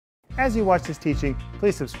As you watch this teaching,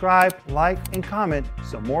 please subscribe, like, and comment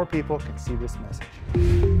so more people can see this message.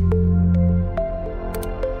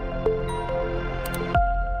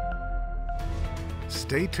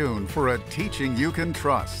 Stay tuned for a teaching you can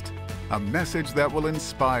trust, a message that will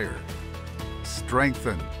inspire,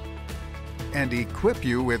 strengthen, and equip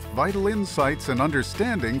you with vital insights and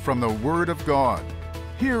understanding from the Word of God.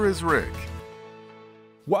 Here is Rick.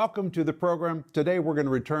 Welcome to the program. Today we're going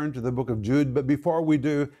to return to the book of Jude, but before we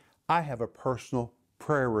do, I have a personal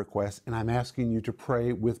prayer request, and I'm asking you to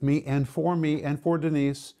pray with me and for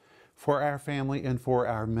Denise, for our family, and for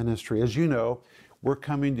our ministry. As you know, we're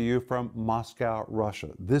coming to you from Moscow,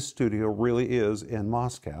 Russia. This studio really is in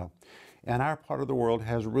Moscow, and our part of the world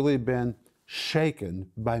has really been shaken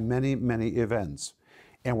by many, many events.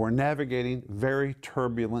 And we're navigating very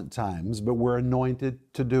turbulent times, but we're anointed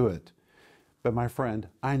to do it. But my friend,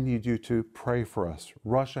 I need you to pray for us.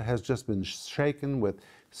 Russia has just been shaken with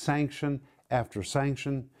sanction after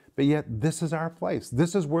sanction, but yet this is our place.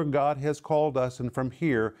 This is where God has called us, and from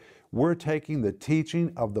here, we're taking the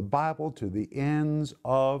teaching of the Bible to the ends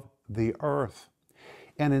of the earth.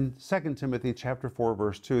 And in 2 Timothy chapter 4,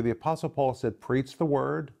 verse 2, the Apostle Paul said, preach the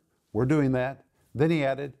word. We're doing that. Then he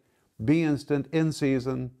added, be instant in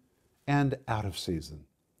season and out of season.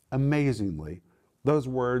 Amazingly, those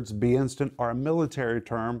words, be instant, are a military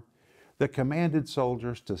term that commanded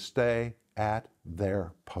soldiers to stay at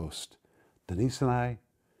their post. Denise and I,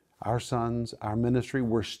 our sons, our ministry,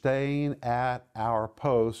 we're staying at our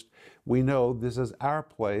post. We know this is our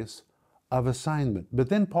place of assignment. But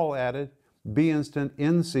then Paul added, be instant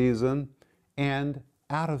in season and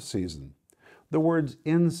out of season. The words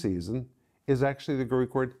in season is actually the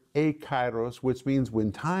Greek word akairos, which means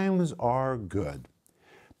when times are good.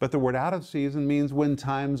 But the word out of season means when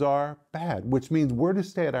times are bad, which means we're to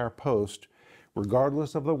stay at our post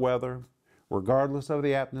regardless of the weather, regardless of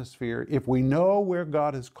the atmosphere. If we know where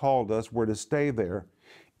God has called us, we're to stay there,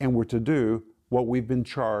 and we're to do what we've been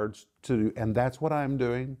charged to do. And that's what I'm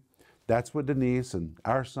doing. That's what Denise and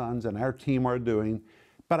our sons and our team are doing.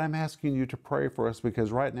 But I'm asking you to pray for us,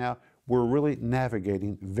 because right now we're really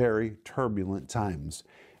navigating very turbulent times.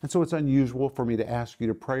 And so it's unusual for me to ask you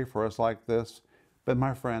to pray for us like this. But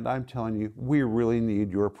my friend, I'm telling you, we really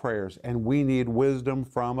need your prayers, and we need wisdom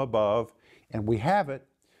from above. And we have it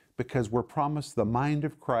because we're promised the mind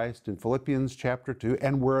of Christ in Philippians chapter 2,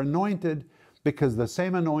 and we're anointed because the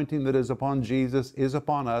same anointing that is upon Jesus is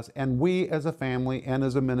upon us. And we as a family and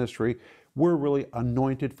as a ministry, we're really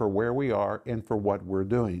anointed for where we are and for what we're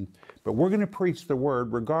doing. But we're going to preach the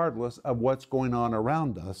word regardless of what's going on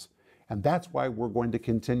around us. And that's why we're going to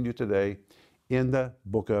continue today in the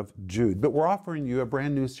book of Jude. But we're offering you a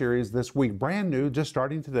brand new series this week, brand new, just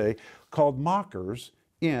starting today, called Mockers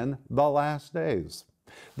in the Last Days.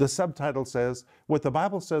 The subtitle says, what the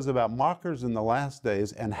Bible says about mockers in the last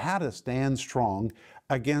days and how to stand strong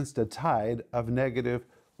against a tide of negative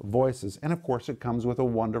voices. And of course, it comes with a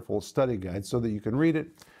wonderful study guide so that you can read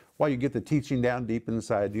it while you get the teaching down deep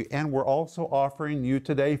inside you. And we're also offering you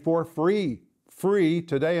today for free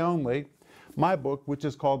today only, my book, which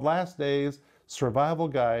is called Last Days Survival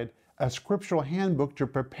Guide, a scriptural handbook to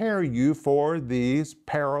prepare you for these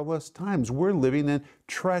perilous times. We're living in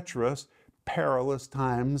treacherous, perilous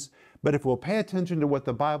times, but if we'll pay attention to what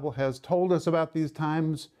the Bible has told us about these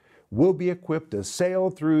times, we'll be equipped to sail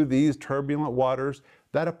through these turbulent waters.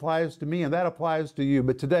 That applies to me and that applies to you.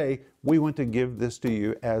 But today, we want to give this to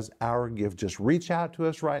you as our gift. Just reach out to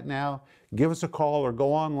us right now, give us a call or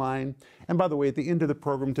go online. And by the way, at the end of the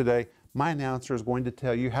program today, my announcer is going to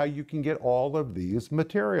tell you how you can get all of these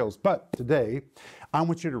materials. But today, I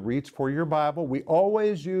want you to reach for your Bible. We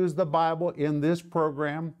always use the Bible in this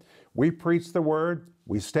program. We preach the Word.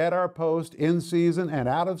 We stay at our post in season and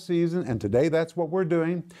out of season. And today, that's what we're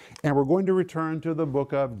doing. And we're going to return to the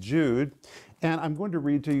book of Jude. And I'm going to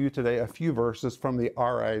read to you today a few verses from the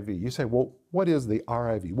RIV. You say, well, what is the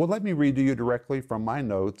RIV? Well, let me read to you directly from my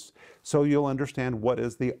notes so you'll understand what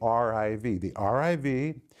is the RIV. The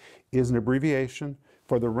RIV is an abbreviation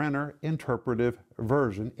for the Renner Interpretive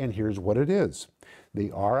Version, and here's what it is. The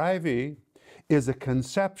RIV is a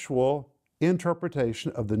conceptual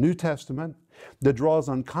interpretation of the New Testament that draws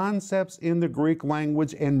on concepts in the Greek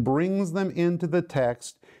language and brings them into the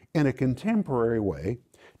text in a contemporary way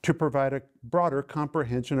to provide a broader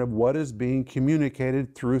comprehension of what is being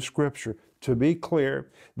communicated through Scripture. To be clear,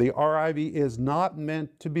 the RIV is not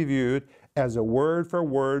meant to be viewed as a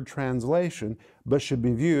word-for-word translation, but should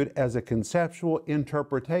be viewed as a conceptual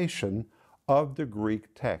interpretation of the Greek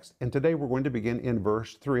text. And today we're going to begin in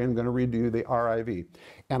verse 3. I'm going to read you the RIV.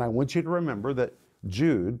 And I want you to remember that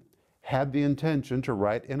Jude had the intention to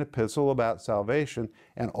write an epistle about salvation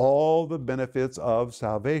and all the benefits of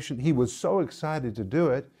salvation. He was so excited to do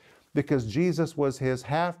it because Jesus was his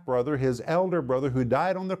half-brother, his elder brother, who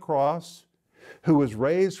died on the cross, who was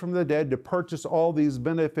raised from the dead to purchase all these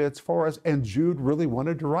benefits for us. And Jude really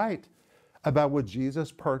wanted to write about what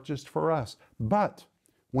Jesus purchased for us. But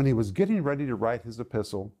when he was getting ready to write his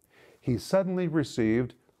epistle, he suddenly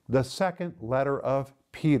received the second letter of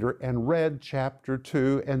Peter and read chapter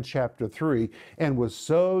 2 and chapter 3 and was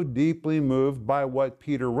so deeply moved by what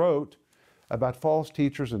Peter wrote about false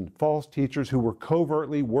teachers and false teachers who were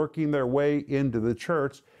covertly working their way into the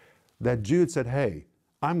church that Jude said, hey,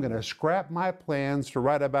 I'm going to scrap my plans to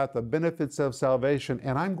write about the benefits of salvation,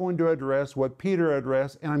 and I'm going to address what Peter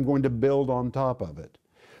addressed, and I'm going to build on top of it.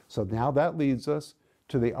 So now that leads us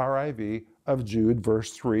to the RIV of Jude,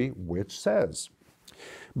 verse 3, which says,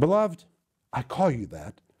 Beloved, I call you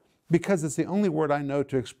that because it's the only word I know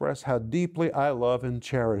to express how deeply I love and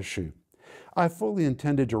cherish you. I fully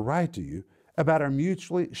intended to write to you about our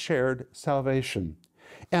mutually shared salvation,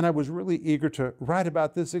 and I was really eager to write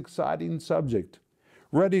about this exciting subject,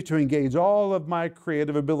 ready to engage all of my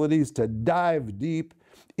creative abilities to dive deep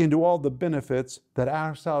into all the benefits that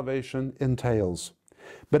our salvation entails.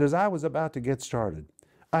 But as I was about to get started,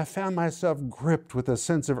 I found myself gripped with a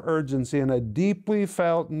sense of urgency and a deeply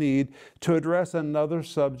felt need to address another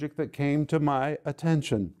subject that came to my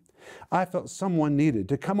attention. I felt someone needed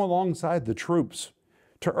to come alongside the troops,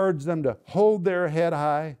 to urge them to hold their head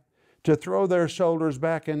high, to throw their shoulders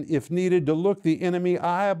back, and if needed, to look the enemy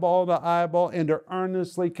eyeball to eyeball and to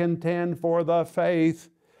earnestly contend for the faith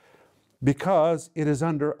because it is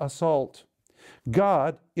under assault.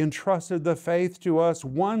 God entrusted the faith to us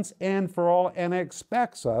once and for all and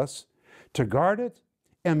expects us to guard it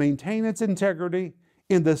and maintain its integrity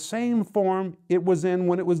in the same form it was in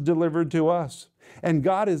when it was delivered to us. And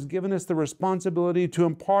God has given us the responsibility to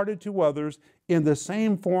impart it to others in the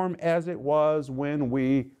same form as it was when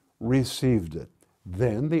we received it.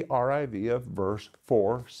 Then the RIV of verse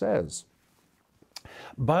 4 says,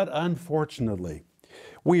 But unfortunately,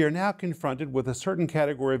 we are now confronted with a certain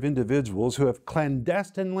category of individuals who have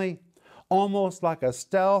clandestinely, almost like a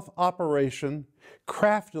stealth operation,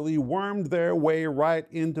 craftily wormed their way right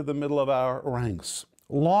into the middle of our ranks.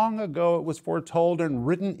 Long ago it was foretold and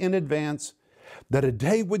written in advance that a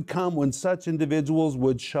day would come when such individuals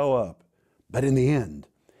would show up. But in the end,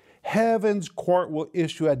 heaven's court will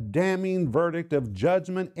issue a damning verdict of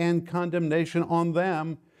judgment and condemnation on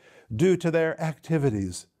them due to their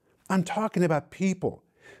activities. I'm talking about people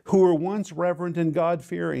who were once reverent and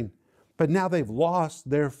God-fearing, but now they've lost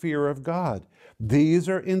their fear of God. These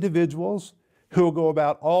are individuals who will go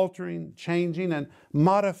about altering, changing, and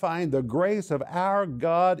modifying the grace of our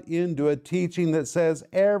God into a teaching that says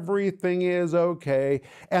everything is okay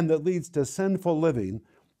and that leads to sinful living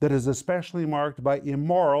that is especially marked by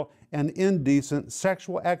immoral and indecent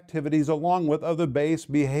sexual activities along with other base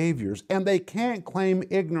behaviors. And they can't claim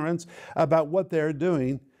ignorance about what they're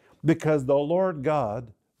doing because the Lord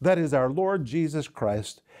God, that is our Lord Jesus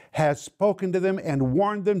Christ, has spoken to them and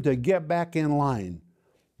warned them to get back in line.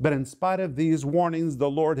 But in spite of these warnings the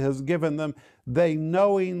Lord has given them, they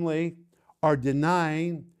knowingly are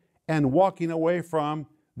denying and walking away from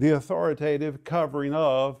the authoritative covering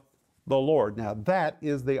of the Lord. Now that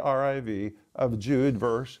is the RIV of Jude,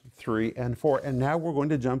 verse 3 and 4. And now we're going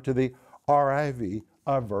to jump to the RIV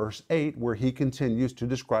of verse 8, where he continues to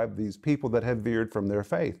describe these people that have veered from their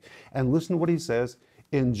faith. And listen to what he says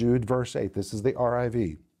in Jude, verse 8. This is the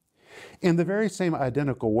RIV. In the very same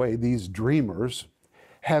identical way, these dreamers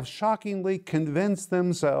have shockingly convinced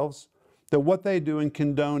themselves that what they do and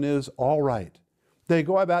condone is all right. They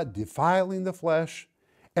go about defiling the flesh,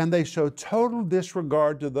 and they show total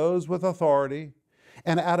disregard to those with authority,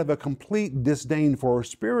 and out of a complete disdain for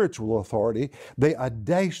spiritual authority, they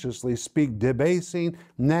audaciously speak debasing,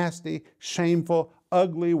 nasty, shameful,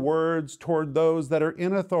 ugly words toward those that are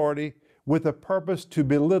in authority with a purpose to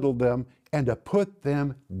belittle them and to put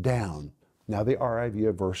them down. Now the RIV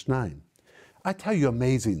of verse 9. I tell you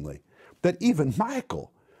amazingly that even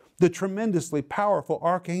Michael, the tremendously powerful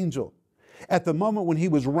archangel, at the moment when he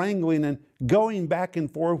was wrangling and going back and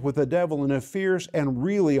forth with the devil in a fierce and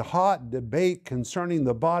really hot debate concerning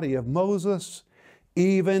the body of Moses,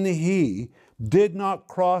 even he did not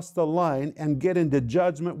cross the line and get into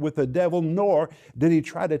judgment with the devil, nor did he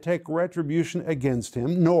try to take retribution against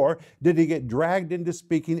him, nor did he get dragged into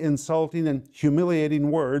speaking insulting and humiliating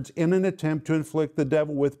words in an attempt to inflict the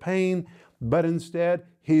devil with pain, but instead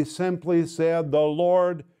he simply said, "The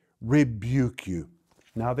Lord rebuke you."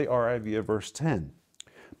 Now the RIV of verse 10.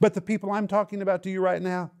 But the people I'm talking about to you right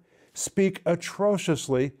now speak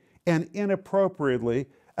atrociously and inappropriately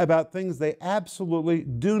about things they absolutely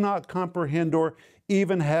do not comprehend or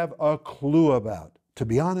even have a clue about. To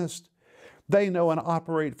be honest, they know and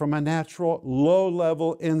operate from a natural,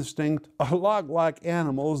 low-level instinct, a lot like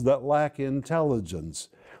animals that lack intelligence.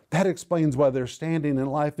 That explains why their standing in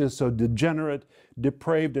life is so degenerate,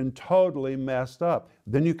 depraved, and totally messed up.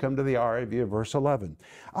 Then you come to the RIV of verse 11.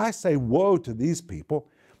 I say, woe to these people,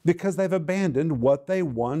 because they've abandoned what they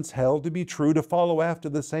once held to be true to follow after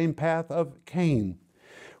the same path of Cain,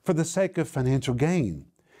 for the sake of financial gain.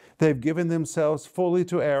 They've given themselves fully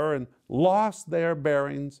to error and lost their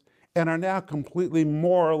bearings and are now completely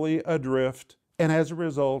morally adrift. And as a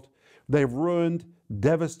result, they've ruined,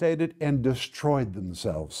 devastated, and destroyed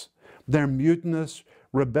themselves. Their mutinous,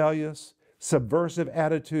 rebellious, subversive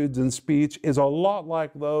attitudes and speech is a lot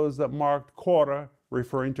like those that marked Korah,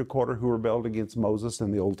 referring to Korah who rebelled against Moses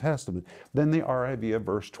in the Old Testament. Then the RIV of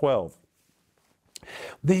verse 12.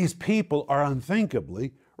 These people are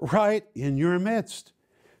unthinkably right in your midst,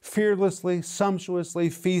 fearlessly, sumptuously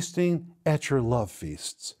feasting at your love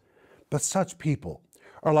feasts. But such people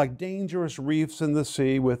are like dangerous reefs in the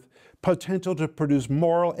sea with potential to produce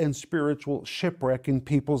moral and spiritual shipwreck in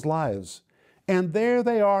people's lives. And there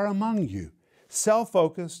they are among you,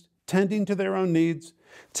 self-focused, tending to their own needs,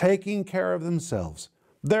 taking care of themselves.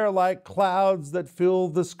 They're like clouds that fill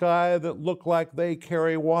the sky that look like they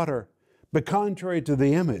carry water. But contrary to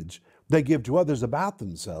the image they give to others about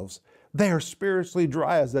themselves, they are spiritually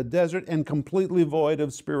dry as a desert and completely void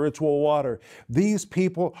of spiritual water. These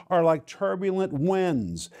people are like turbulent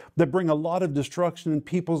winds that bring a lot of destruction in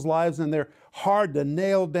people's lives, and they're hard to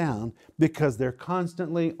nail down because they're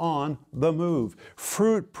constantly on the move.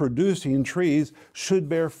 Fruit-producing trees should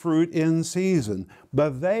bear fruit in season,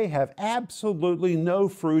 but they have absolutely no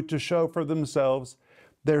fruit to show for themselves.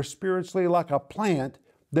 They're spiritually like a plant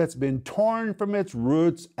that's been torn from its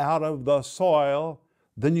roots out of the soil.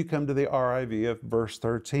 Then you come to the RIV of verse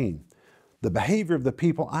 13. The behavior of the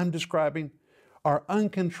people I'm describing are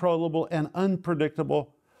uncontrollable and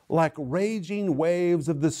unpredictable, like raging waves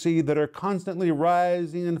of the sea that are constantly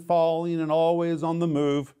rising and falling and always on the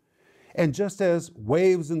move. And just as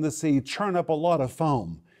waves in the sea churn up a lot of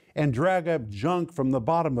foam and drag up junk from the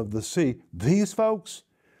bottom of the sea, these folks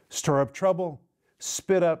stir up trouble,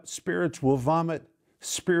 spit up spiritual vomit,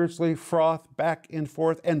 spiritually froth back and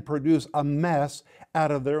forth, and produce a mess out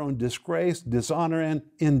of their own disgrace, dishonor, and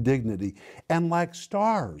indignity. And like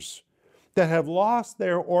stars that have lost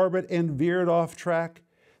their orbit and veered off track,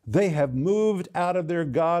 they have moved out of their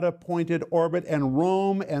God-appointed orbit and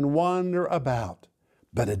roam and wander about.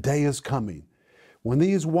 But a day is coming when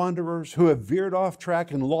these wanderers who have veered off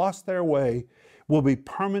track and lost their way will be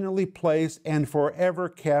permanently placed and forever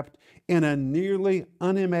kept in a nearly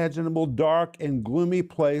unimaginable, dark and gloomy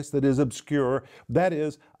place that is obscure, that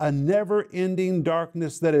is, a never-ending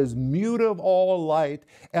darkness that is mute of all light,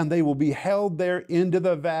 and they will be held there into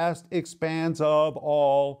the vast expanse of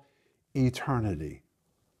all eternity.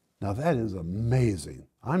 Now that is amazing.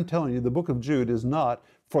 I'm telling you, the book of Jude is not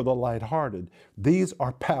for the lighthearted. These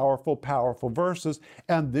are powerful, powerful verses.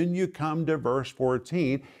 And then you come to verse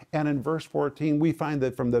 14. And in verse 14, we find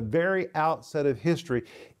that from the very outset of history,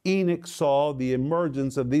 Enoch saw the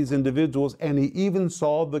emergence of these individuals, and he even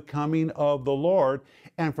saw the coming of the Lord.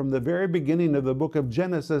 And from the very beginning of the book of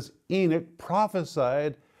Genesis, Enoch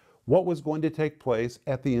prophesied what was going to take place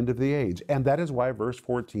at the end of the age. And that is why verse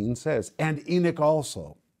 14 says, and Enoch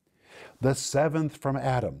also, the seventh from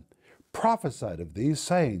Adam, prophesied of these,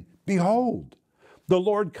 saying, behold, the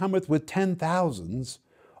Lord cometh with 10,000s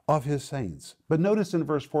of his saints. But notice in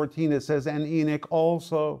verse 14 it says, and Enoch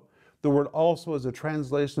also. The word also is a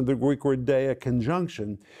translation of the Greek word de, a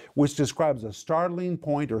conjunction, which describes a startling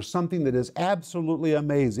point or something that is absolutely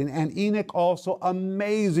amazing. And Enoch also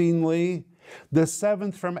amazingly, the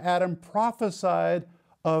seventh from Adam, prophesied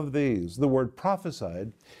of these. The word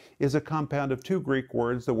prophesied is a compound of two Greek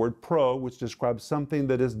words, the word pro, which describes something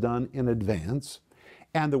that is done in advance,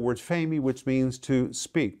 and the word phemi, which means to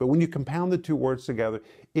speak. But when you compound the two words together,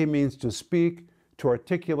 it means to speak, to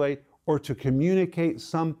articulate, or to communicate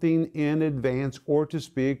something in advance, or to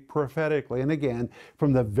speak prophetically. And again,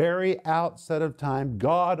 from the very outset of time,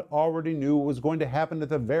 God already knew what was going to happen at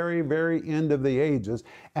the very, very end of the ages.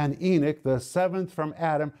 And Enoch, the seventh from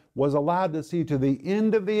Adam, was allowed to see to the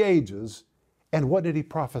end of the ages. And what did he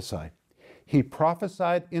prophesy? He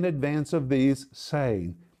prophesied in advance of these,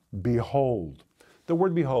 saying, behold. The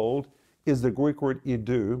word behold is the Greek word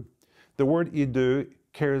idu. The word idu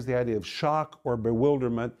carries the idea of shock or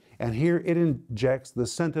bewilderment, and here it injects the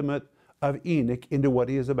sentiment of Enoch into what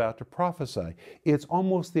he is about to prophesy. It's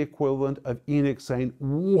almost the equivalent of Enoch saying,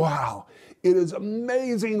 wow, it is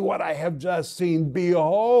amazing what I have just seen.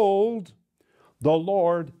 Behold, the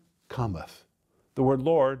Lord cometh. The word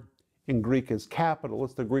Lord in Greek is capital.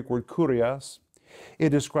 It's the Greek word kurios. It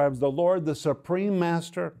describes the Lord, the supreme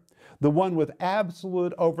master, the one with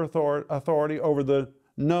absolute authority over the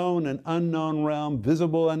known and unknown realm,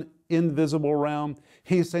 visible and invisible realm.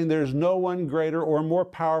 He's saying there's no one greater or more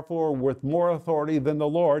powerful or with more authority than the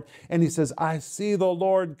Lord. And he says, I see the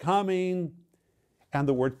Lord coming. And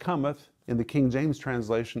the word cometh in the King James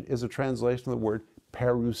translation is a translation of the word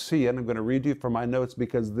parousia. And I'm going to read you from my notes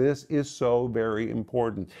because this is so very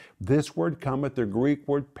important. This word cometh, the Greek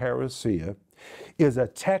word parousia, is a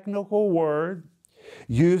technical word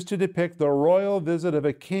used to depict the royal visit of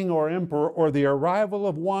a king or emperor or the arrival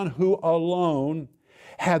of one who alone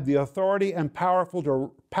had the authority and power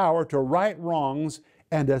to right wrongs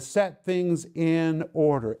and to set things in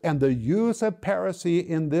order. And the use of parousia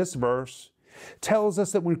in this verse tells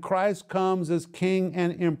us that when Christ comes as king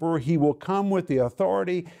and emperor, he will come with the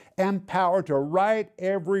authority and power to right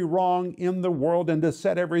every wrong in the world and to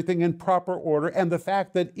set everything in proper order. And the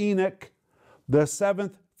fact that Enoch, the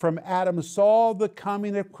seventh from Adam, saw the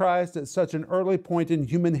coming of Christ at such an early point in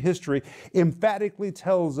human history emphatically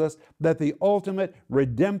tells us that the ultimate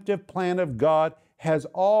redemptive plan of God has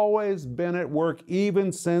always been at work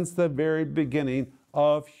even since the very beginning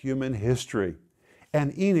of human history.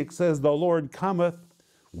 And Enoch says, the Lord cometh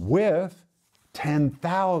with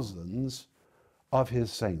 10,000s of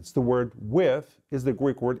his saints. The word with is the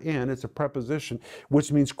Greek word in. It's a preposition,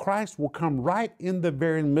 which means Christ will come right in the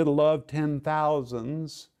very middle of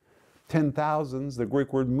 10,000s. 10,000s, the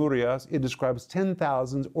Greek word murios, it describes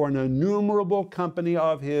 10,000s or an innumerable company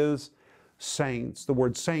of his saints. The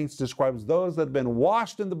word saints describes those that have been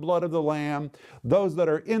washed in the blood of the Lamb, those that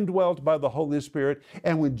are indwelt by the Holy Spirit.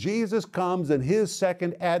 And when Jesus comes in his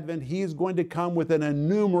second advent, he's going to come with an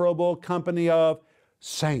innumerable company of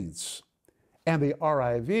saints. And the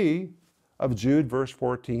RIV of Jude verse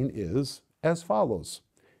 14 is as follows.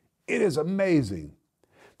 It is amazing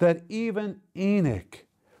that even Enoch,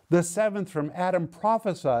 the seventh from Adam,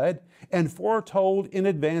 prophesied and foretold in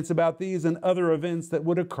advance about these and other events that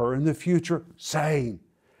would occur in the future, saying,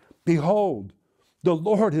 behold, the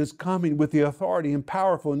Lord is coming with the authority and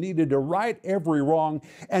powerful needed to right every wrong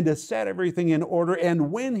and to set everything in order.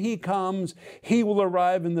 And when he comes, he will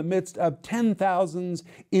arrive in the midst of 10,000s,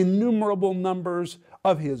 innumerable numbers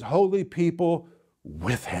of his holy people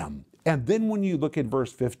with him. And then when you look at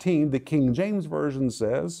verse 15, the King James Version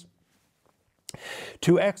says,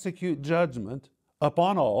 to execute judgment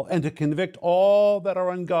upon all and to convict all that are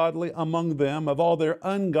ungodly among them of all their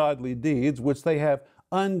ungodly deeds which they have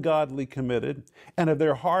ungodly committed, and of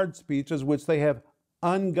their hard speeches which they have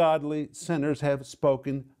ungodly sinners have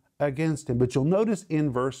spoken against him. But you'll notice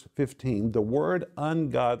in verse 15, the word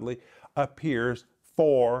ungodly appears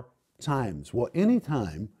 4 times. Well,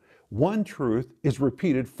 anytime one truth is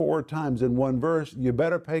repeated 4 times in one verse, you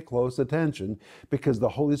better pay close attention because the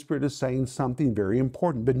Holy Spirit is saying something very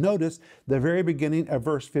important. But notice the very beginning of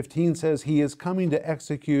verse 15 says, he is coming to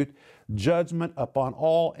execute judgment upon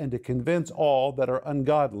all and to convince all that are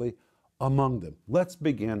ungodly among them. Let's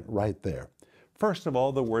begin right there. First of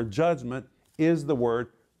all, the word judgment is the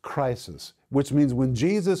word crisis, which means when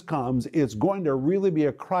Jesus comes, it's going to really be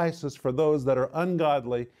a crisis for those that are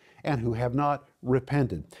ungodly and who have not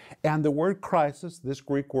repented. And the word crisis, this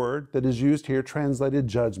Greek word that is used here, translated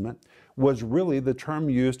judgment, was really the term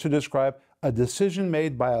used to describe a decision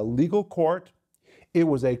made by a legal court. It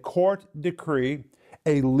was a court decree,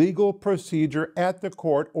 a legal procedure at the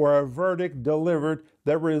court, or a verdict delivered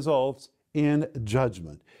that results in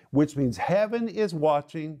judgment, which means heaven is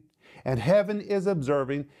watching and heaven is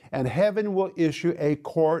observing, and heaven will issue a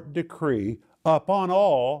court decree upon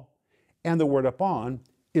all. And the word upon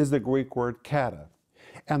is the Greek word kata.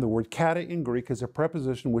 And the word kata in Greek is a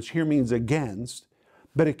preposition which here means against,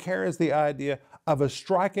 but it carries the idea of a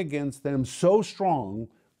strike against them so strong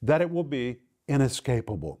that it will be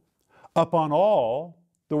inescapable. Upon all,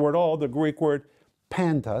 the word all, the Greek word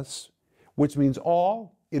pantos, which means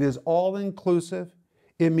all, it is all-inclusive.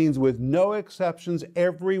 It means with no exceptions,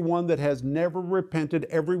 everyone that has never repented,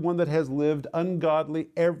 everyone that has lived ungodly,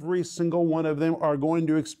 every single one of them are going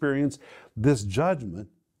to experience this judgment.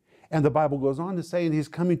 And the Bible goes on to say, and he's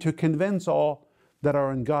coming to convince all that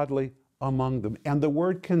are ungodly among them. And the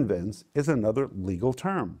word convince is another legal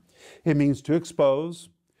term. It means to expose,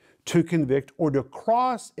 to convict, or to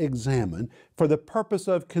cross-examine for the purpose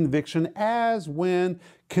of conviction, as when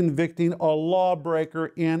convicting a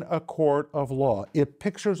lawbreaker in a court of law. It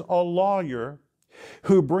pictures a lawyer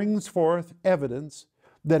who brings forth evidence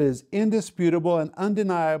that is indisputable and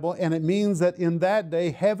undeniable, and it means that in that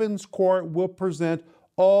day, heaven's court will present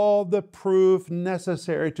all the proof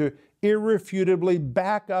necessary to irrefutably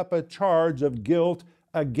back up a charge of guilt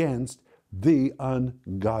against the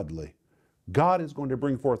ungodly. God is going to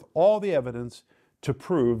bring forth all the evidence to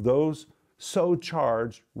prove those so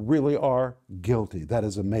charged really are guilty. That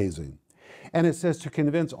is amazing. And it says to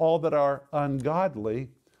convince all that are ungodly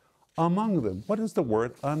among them. What does the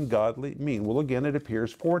word ungodly mean? Well, again, it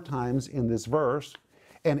appears 4 times in this verse,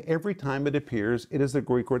 and every time it appears, it is the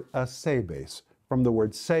Greek word asebes, from the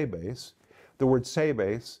word sebes. The word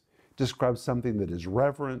sebes describes something that is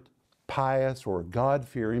reverent, pious, or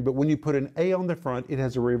God-fearing, but when you put an A on the front, it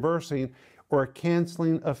has a reversing or a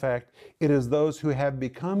canceling effect. It is those who have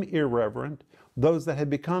become irreverent, those that have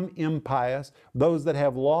become impious, those that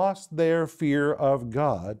have lost their fear of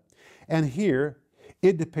God. And here,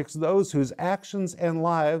 it depicts those whose actions and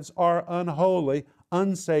lives are unholy,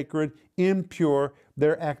 unsacred, impure.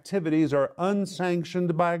 Their activities are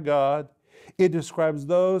unsanctioned by God. It describes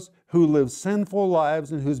those who live sinful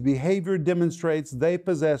lives and whose behavior demonstrates they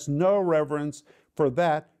possess no reverence for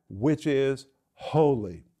that which is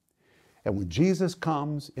holy. And when Jesus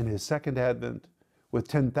comes in his second advent with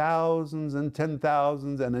 10,000s and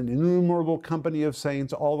 10,000s and an innumerable company of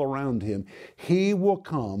saints all around him, he will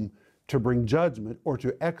come to bring judgment or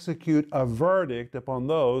to execute a verdict upon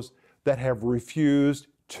those that have refused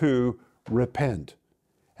to repent.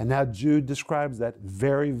 And now Jude describes that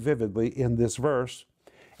very vividly in this verse.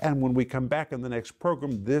 And when we come back in the next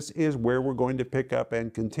program, this is where we're going to pick up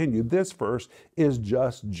and continue. This verse is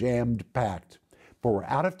just jammed-packed. But we're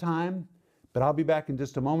out of time, but I'll be back in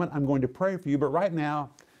just a moment. I'm going to pray for you, but right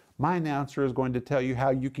now, my announcer is going to tell you how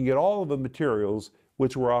you can get all of the materials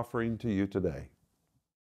which we're offering to you today.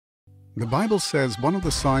 The Bible says one of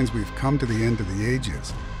the signs we've come to the end of the age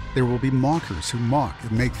is there will be mockers who mock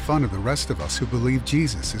and make fun of the rest of us who believe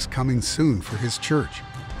Jesus is coming soon for his church.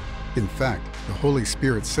 In fact, the Holy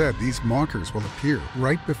Spirit said these mockers will appear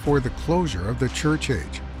right before the closure of the church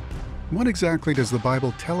age. What exactly does the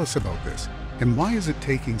Bible tell us about this, and why is it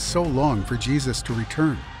taking so long for Jesus to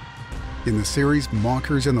return? In the series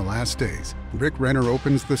Mockers in the Last Days, Rick Renner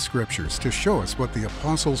opens the scriptures to show us what the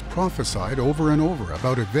apostles prophesied over and over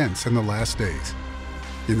about events in the last days.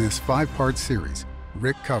 In this 5-part series,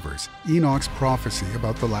 Rick covers Enoch's prophecy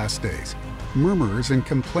about the last days, murmurers and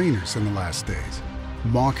complainers in the last days,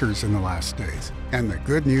 mockers in the last days, and the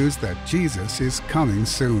good news that Jesus is coming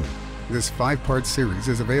soon. This 5-part series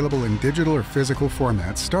is available in digital or physical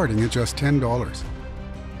formats starting at just $10.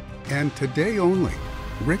 And today only,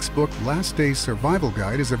 Rick's book Last Days Survival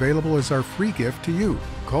Guide is available as our free gift to you.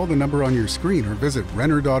 Call the number on your screen or visit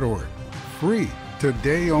renner.org. Free,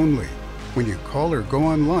 today only, when you call or go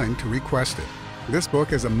online to request it. This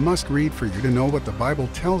book is a must-read for you to know what the Bible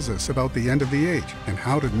tells us about the end of the age and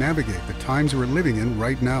how to navigate the times we're living in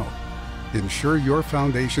right now. Ensure your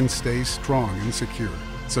foundation stays strong and secure,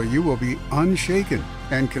 so you will be unshaken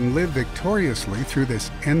and can live victoriously through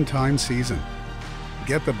this end-time season.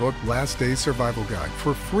 Get the book Last Days Survival Guide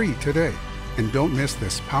for free today, and don't miss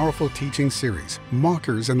this powerful teaching series,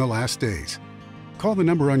 Mockers in the Last Days. Call the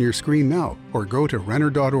number on your screen now or go to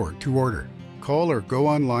renner.org to order. Call or go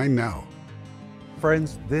online now.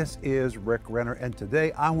 Friends, this is Rick Renner, and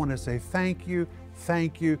today I want to say thank you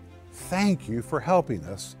for helping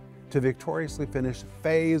us to victoriously finish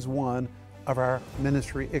phase 1 of our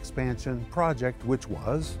ministry expansion project, which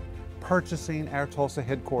was purchasing our Tulsa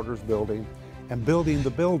headquarters building and building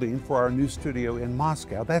the building for our new studio in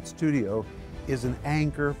Moscow. That studio is an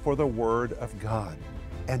anchor for the Word of God.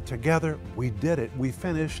 And together we did it. We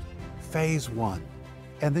finished phase 1.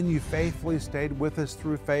 And then you faithfully stayed with us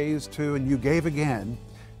through phase 2, and you gave again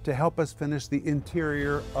to help us finish the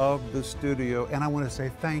interior of the studio. And I want to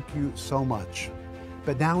say thank you so much.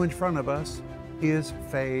 But now in front of us is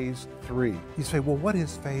phase 3. You say, well, what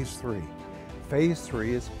is phase 3? Phase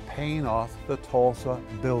 3 is paying off the Tulsa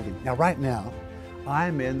building. Now, right now,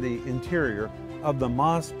 I'm in the interior of the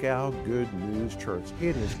Moscow Good News Church.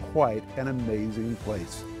 It is quite an amazing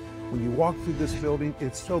place. When you walk through this building,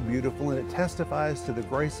 it's so beautiful, and it testifies to the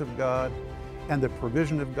grace of God and the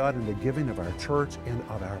provision of God and the giving of our church and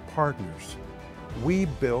of our partners. We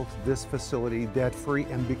built this facility debt-free,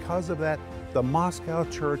 and because of that, the Moscow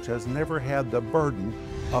church has never had the burden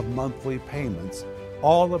of monthly payments.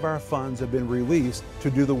 All of our funds have been released to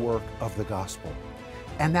do the work of the gospel.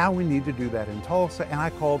 And now we need to do that in Tulsa, and I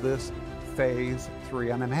call this phase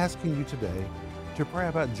 3. And I'm asking you today to pray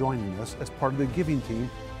about joining us as part of the giving team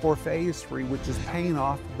for phase 3, which is paying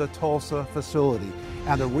off the Tulsa facility.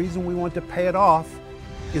 And the reason we want to pay it off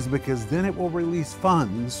is because then it will release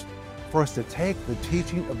funds for us to take the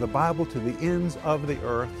teaching of the Bible to the ends of the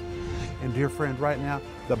earth. And dear friend, right now,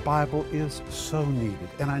 the Bible is so needed.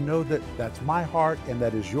 And I know that that's my heart and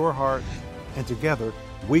that is your heart. And together,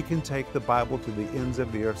 we can take the Bible to the ends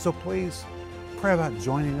of the earth. So please pray about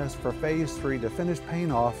joining us for Phase 3 to finish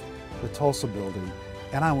paying off the Tulsa building.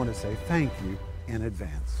 And I want to say thank you in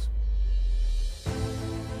advance.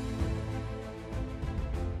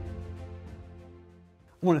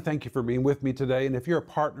 I want to thank you for being with me today. And if you're a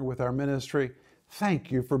partner with our ministry,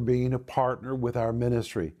 thank you for being a partner with our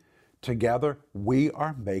ministry. Together, we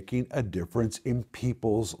are making a difference in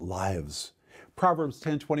people's lives. Proverbs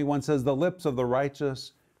 10:21 says, "The lips of the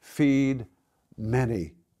righteous feed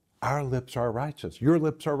many." Our lips are righteous. Your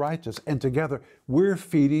lips are righteous. And together, we're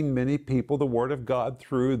feeding many people the Word of God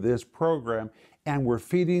through this program. And we're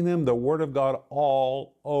feeding them the Word of God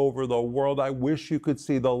all over the world. I wish you could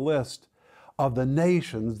see the list of the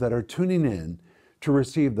nations that are tuning in to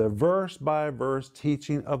receive the verse-by-verse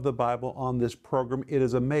teaching of the Bible on this program. It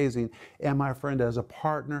is amazing. And my friend, as a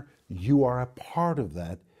partner, you are a part of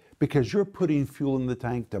that because you're putting fuel in the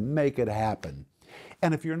tank to make it happen.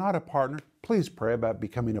 And if you're not a partner, please pray about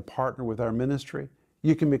becoming a partner with our ministry.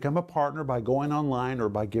 You can become a partner by going online or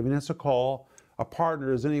by giving us a call. A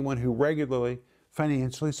partner is anyone who regularly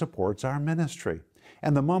financially supports our ministry.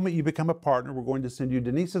 And the moment you become a partner, we're going to send you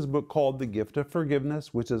Denise's book called The Gift of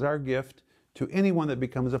Forgiveness, which is our gift to anyone that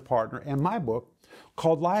becomes a partner, and my book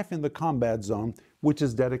called Life in the Combat Zone, which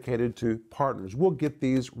is dedicated to partners. We'll get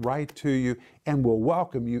these right to you, and we'll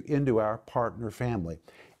welcome you into our partner family.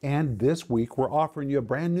 And this week, we're offering you a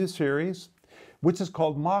brand new series, which is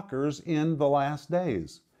called Mockers in the Last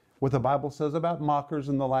Days. What the Bible says about mockers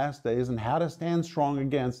in the last days and how to stand strong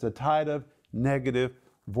against a tide of negative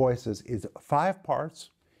voices is 5 parts.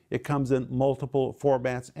 It comes in multiple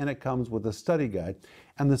formats, and it comes with a study guide.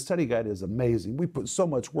 And the study guide is amazing. We put so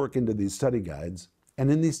much work into these study guides.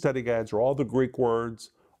 And in these study guides are all the Greek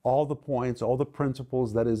words, all the points, all the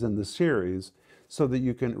principles that is in the series, so that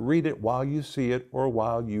you can read it while you see it or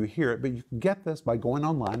while you hear it. But you can get this by going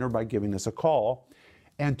online or by giving us a call.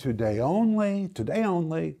 And today only,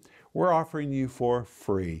 we're offering you for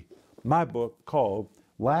free my book called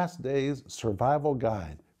Last Days Survival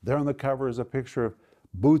Guide. There on the cover is a picture of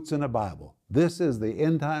boots and a Bible. This is the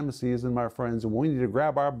end time season, my friends, and we need to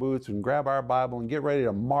grab our boots and grab our Bible and get ready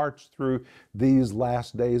to march through these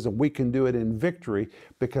last days. And we can do it in victory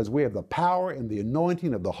because we have the power and the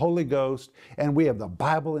anointing of the Holy Ghost, and we have the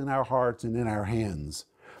Bible in our hearts and in our hands.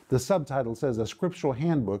 The subtitle says, A Scriptural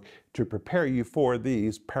Handbook to Prepare You for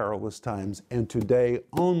These Perilous Times. And today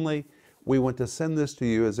only, we want to send this to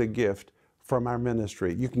you as a gift from our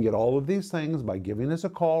ministry. You can get all of these things by giving us a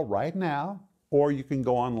call right now, or you can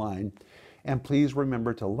go online. And please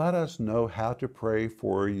remember to let us know how to pray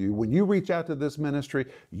for you. When you reach out to this ministry,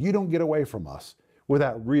 you don't get away from us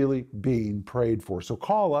without really being prayed for. So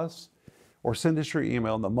call us or send us your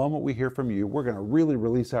email. And the moment we hear from you, we're going to really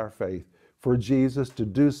release our faith for Jesus to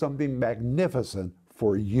do something magnificent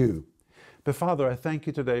for you. But Father, I thank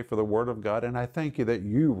you today for the Word of God, and I thank you that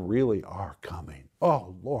you really are coming.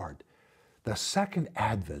 Oh, Lord, the second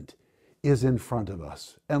advent is in front of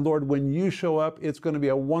us. And Lord, when you show up, it's going to be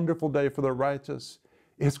a wonderful day for the righteous.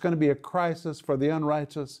 It's going to be a crisis for the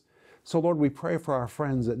unrighteous. So Lord, we pray for our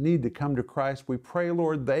friends that need to come to Christ. We pray,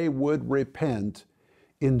 Lord, they would repent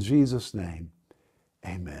in Jesus' name.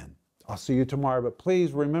 Amen. I'll see you tomorrow, but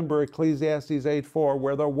please remember Ecclesiastes 8:4,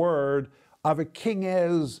 where the word of a king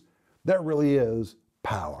is, there really is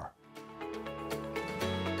power.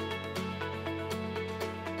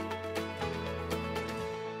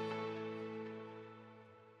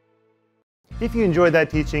 If you enjoyed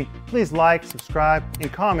that teaching, please like, subscribe,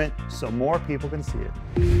 and comment so more people can see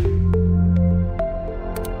it.